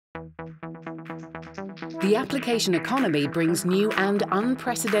The application economy brings new and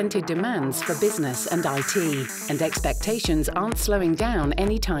unprecedented demands for business and IT, and expectations aren't slowing down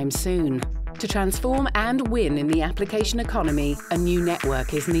anytime soon. To transform and win in the application economy, a new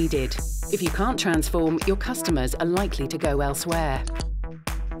network is needed. If you can't transform, your customers are likely to go elsewhere.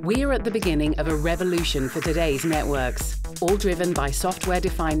 We're at the beginning of a revolution for today's networks, all driven by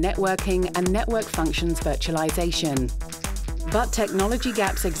software-defined networking and network functions virtualization. But technology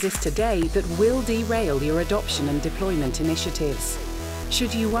gaps exist today that will derail your adoption and deployment initiatives.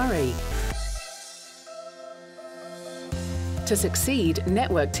 Should you worry? To succeed,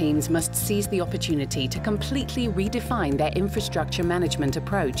 network teams must seize the opportunity to completely redefine their infrastructure management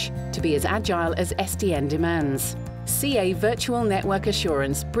approach to be as agile as SDN demands. CA Virtual Network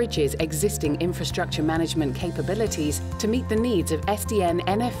Assurance bridges existing infrastructure management capabilities to meet the needs of SDN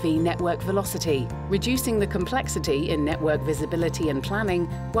NFV network velocity, reducing the complexity in network visibility and planning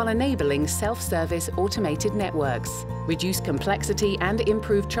while enabling self-service automated networks. Reduce complexity and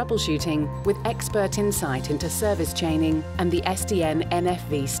improve troubleshooting with expert insight into service chaining and the SDN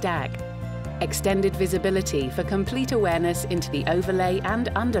NFV stack. Extended visibility for complete awareness into the overlay and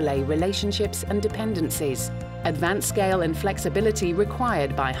underlay relationships and dependencies. Advanced scale and flexibility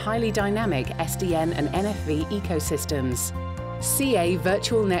required by highly dynamic SDN and NFV ecosystems. CA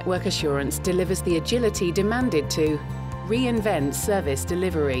Virtual Network Assurance delivers the agility demanded to reinvent service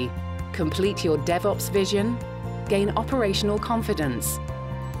delivery, complete your DevOps vision, gain operational confidence,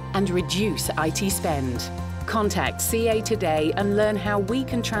 and reduce IT spend. Contact CA today and learn how we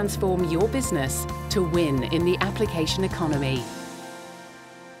can transform your business to win in the application economy.